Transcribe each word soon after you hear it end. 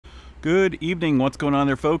Good evening. What's going on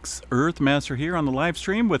there, folks? Earthmaster here on the live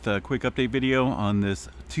stream with a quick update video on this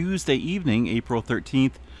Tuesday evening, April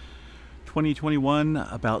 13th, 2021,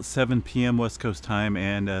 about 7 p.m. West Coast time,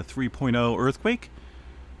 and a 3.0 earthquake.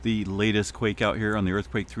 The latest quake out here on the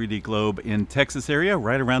Earthquake 3D globe in Texas area,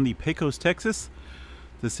 right around the Pecos, Texas.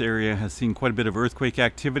 This area has seen quite a bit of earthquake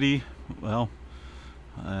activity, well,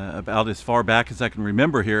 about as far back as I can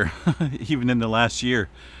remember here, even in the last year.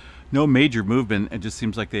 No major movement. It just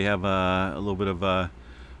seems like they have a little bit of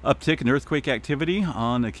uptick in earthquake activity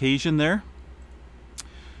on occasion there.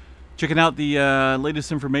 Checking out the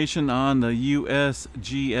latest information on the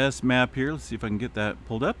USGS map here. Let's see if I can get that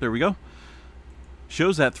pulled up. There we go.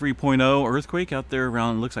 Shows that 3.0 earthquake out there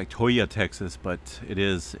around, looks like Toyah, Texas, but it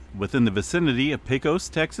is within the vicinity of Pecos,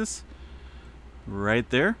 Texas, right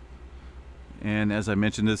there. And as I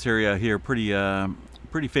mentioned, this area here pretty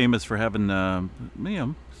famous for having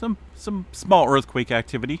some small earthquake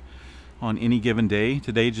activity on any given day.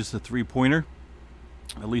 Today, just a 3-pointer,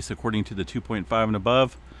 at least according to the 2.5 and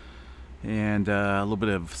above, and a little bit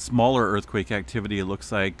of smaller earthquake activity. It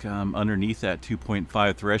looks like underneath that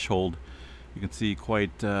 2.5 threshold, you can see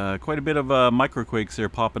quite a bit of microquakes there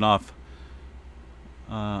popping off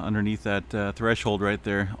underneath that threshold right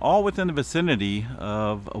there, all within the vicinity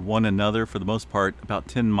of one another for the most part, about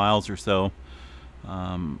 10 miles or so.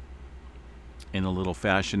 In a little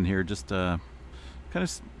fashion here, just kind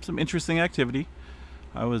of some interesting activity.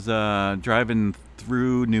 I was driving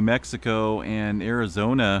through New Mexico and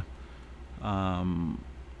Arizona well,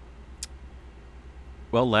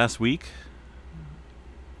 last week,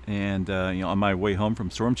 and on my way home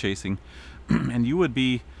from storm chasing, and you would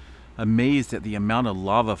be amazed at the amount of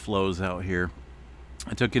lava flows out here.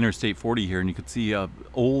 I took Interstate 40 here, and you could see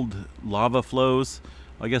old lava flows,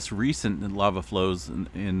 I guess recent lava flows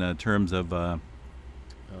in terms of the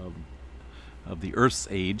Earth's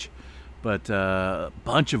age, but a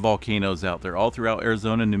bunch of volcanoes out there all throughout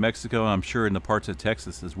Arizona and New Mexico, and I'm sure in the parts of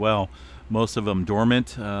Texas as well. Most of them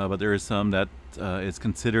dormant, but there is some that is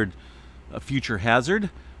considered a future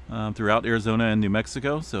hazard throughout Arizona and New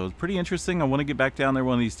Mexico. So it's pretty interesting. I want to get back down there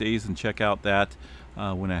one of these days and check out that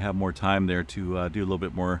when I have more time there to do a little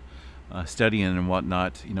bit more studying and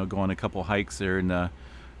whatnot. Go on a couple hikes there and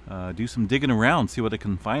do some digging around, see what I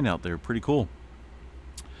can find out there. Pretty cool.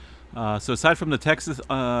 So aside from the Texas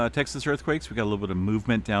earthquakes, we got a little bit of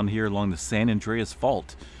movement down here along the San Andreas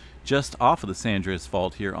Fault, just off of the San Andreas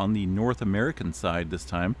Fault here on the North American side this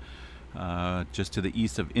time, just to the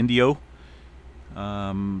east of Indio.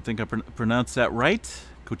 I think I pronounced that right.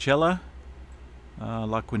 Coachella,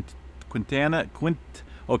 La Quintana,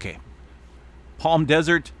 okay. Palm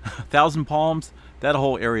Desert, Thousand Palms, that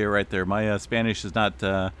whole area right there. My Spanish is not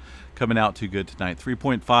coming out too good tonight.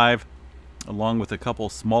 3.5, along with a couple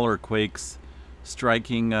smaller quakes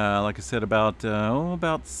striking, like I said, about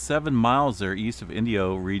 7 miles there east of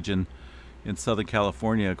Indio region in Southern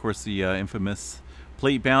California. Of course, the infamous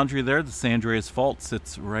plate boundary there, the San Andreas Fault,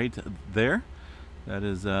 sits right there. That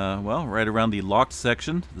is, well, right around the locked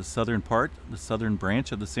section, the southern part, the southern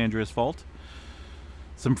branch of the San Andreas Fault.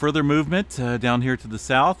 Some further movement down here to the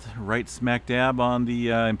south, right smack dab on the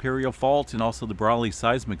Imperial Fault and also the Brawley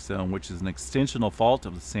Seismic Zone, which is an extensional fault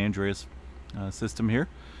of the San Andreas system here.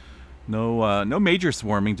 No major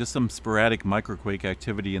swarming, just some sporadic microquake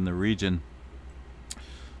activity in the region.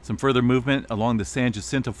 Some further movement along the San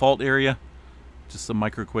Jacinto Fault area, just some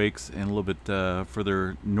microquakes, and a little bit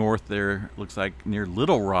further north there, looks like near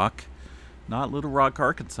Little Rock, not Little Rock,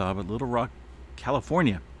 Arkansas, but Little Rock,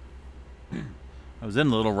 California. I was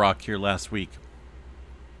in Little Rock here last week.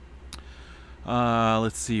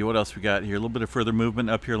 Let's see what else we got here. A little bit of further movement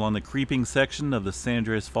up here along the creeping section of the San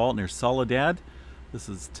Andreas Fault near Soledad. This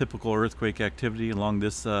is typical earthquake activity along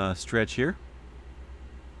this stretch here.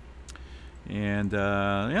 And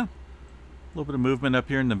yeah, a little bit of movement up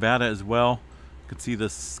here in Nevada as well. You can see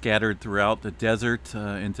this scattered throughout the desert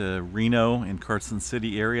into Reno and Carson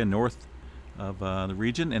City area north of the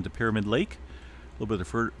region, into Pyramid Lake. A little bit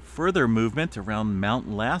of further movement around Mount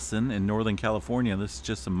Lassen in Northern California. This is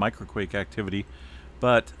just some microquake activity,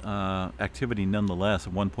 but activity nonetheless,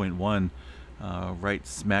 1.1, right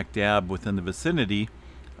smack dab within the vicinity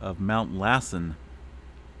of Mount Lassen.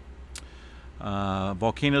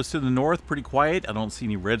 Volcanoes to the north, pretty quiet. I don't see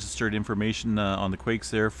any registered information on the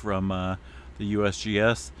quakes there from the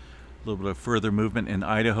USGS. A little bit of further movement in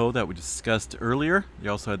Idaho that we discussed earlier. They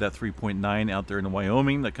also had that 3.9 out there in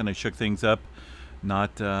Wyoming that kind of shook things up.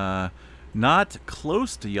 Not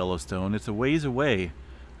close to Yellowstone. It's a ways away,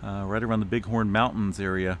 right around the Bighorn Mountains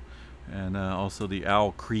area, and also the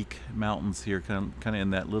Owl Creek Mountains here, kind of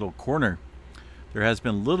in that little corner. There has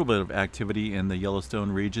been a little bit of activity in the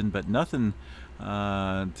Yellowstone region, but nothing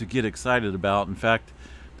to get excited about. In fact,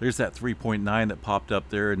 there's that 3.9 that popped up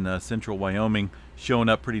there in central Wyoming, showing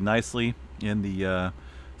up pretty nicely in the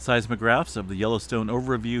seismographs of the Yellowstone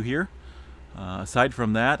overview here. Aside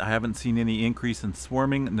from that, I haven't seen any increase in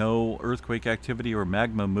swarming, no earthquake activity or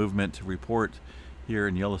magma movement to report here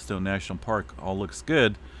in Yellowstone National Park. All looks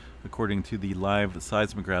good according to the live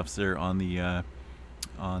seismographs there on the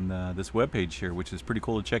this webpage here, which is pretty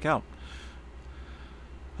cool to check out.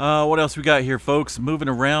 What else we got here, folks? Moving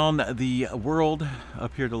around the world,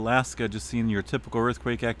 up here to Alaska, just seeing your typical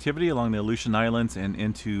earthquake activity along the Aleutian Islands and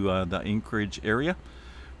into the Anchorage area.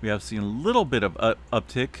 We have seen a little bit of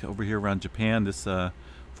uptick over here around Japan. This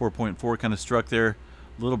 4.4 kind of struck there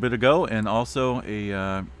a little bit ago, and also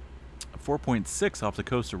a 4.6 off the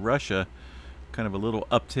coast of Russia. Kind of a little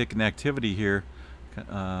uptick in activity here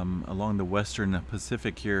along the western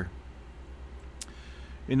Pacific here.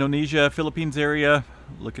 Indonesia, Philippines area,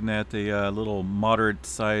 looking at a little moderate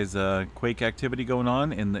size quake activity going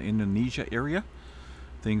on in the Indonesia area.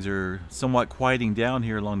 Things are somewhat quieting down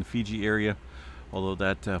here along the Fiji area, although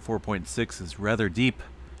that 4.6 is rather deep,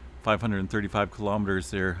 535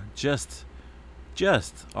 kilometers there, just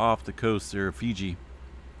off the coast there of Fiji.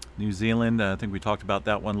 New Zealand, I think we talked about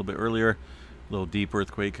that one a little bit earlier. A little deep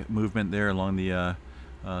earthquake movement there along the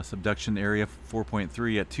subduction area,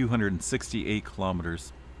 4.3 at 268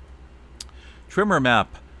 kilometers. Tremor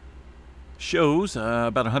map shows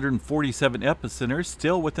about 147 epicenters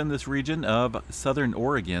still within this region of southern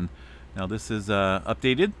Oregon. Now this is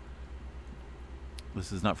updated.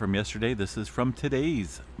 This is not from yesterday, this is from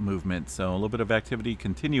today's movement. So a little bit of activity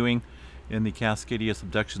continuing in the Cascadia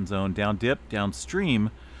subduction zone, down dip, downstream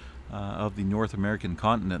of the North American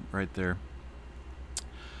continent right there.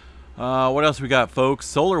 What else we got, folks?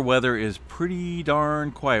 Solar weather is pretty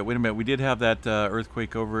darn quiet. Wait a minute, we did have that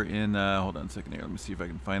earthquake over in, hold on a second here, let me see if I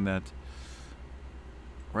can find that.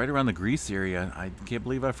 Right around the Greece area. I can't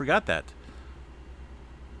believe I forgot that.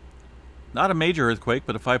 Not a major earthquake,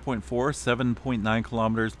 but a 5.4, 7.9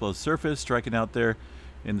 kilometers below surface, striking out there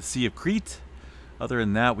in the Sea of Crete. Other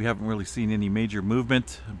than that, we haven't really seen any major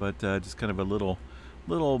movement, but just kind of a little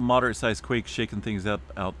moderate-sized quake shaking things up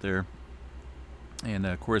out there. And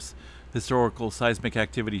of course, historical seismic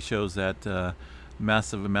activity shows that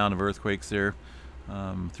massive amount of earthquakes there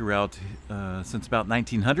throughout since about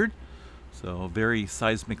 1900. So a very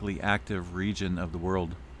seismically active region of the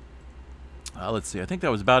world. Let's see, I think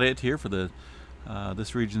that was about it here for the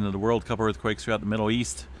this region of the world. A couple earthquakes throughout the Middle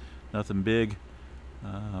East, nothing big.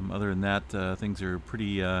 Other than that, things are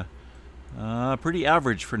pretty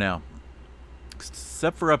average for now.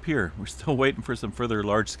 Except for up here. We're still waiting for some further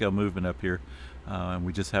large-scale movement up here, and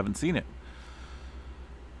we just haven't seen it.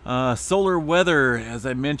 Solar weather, as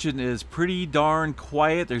I mentioned, is pretty darn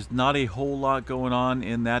quiet. There's not a whole lot going on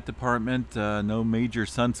in that department. No major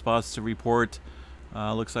sunspots to report.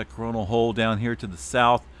 Looks like coronal hole down here to the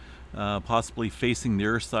south, possibly facing the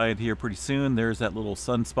Earth side here pretty soon. There's that little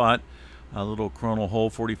sunspot, a little coronal hole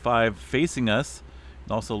 45 facing us,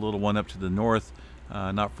 and also a little one up to the north.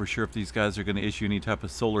 Not for sure if these guys are going to issue any type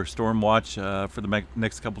of solar storm watch for the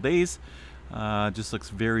next couple days. Just looks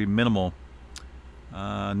very minimal.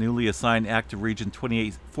 Newly assigned active region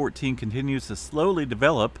 2814 continues to slowly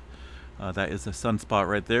develop. That is a sunspot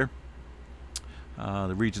right there.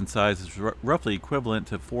 The region size is roughly equivalent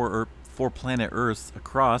to four planet Earths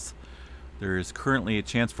across. There is currently a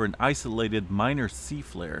chance for an isolated minor sea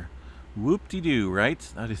flare. Whoop-de-doo, right?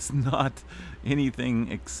 That is not anything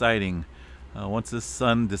exciting. Once this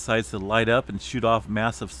sun decides to light up and shoot off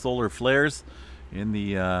massive solar flares in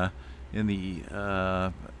the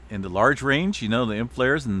large range, you know, the M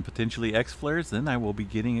flares and potentially X flares, then I will be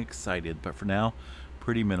getting excited. But for now,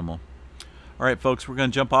 pretty minimal. All right, folks, we're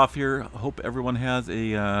going to jump off here. Hope everyone has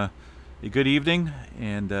a good evening,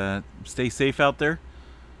 and stay safe out there.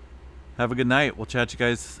 Have a good night. We'll chat you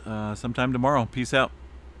guys sometime tomorrow. Peace out.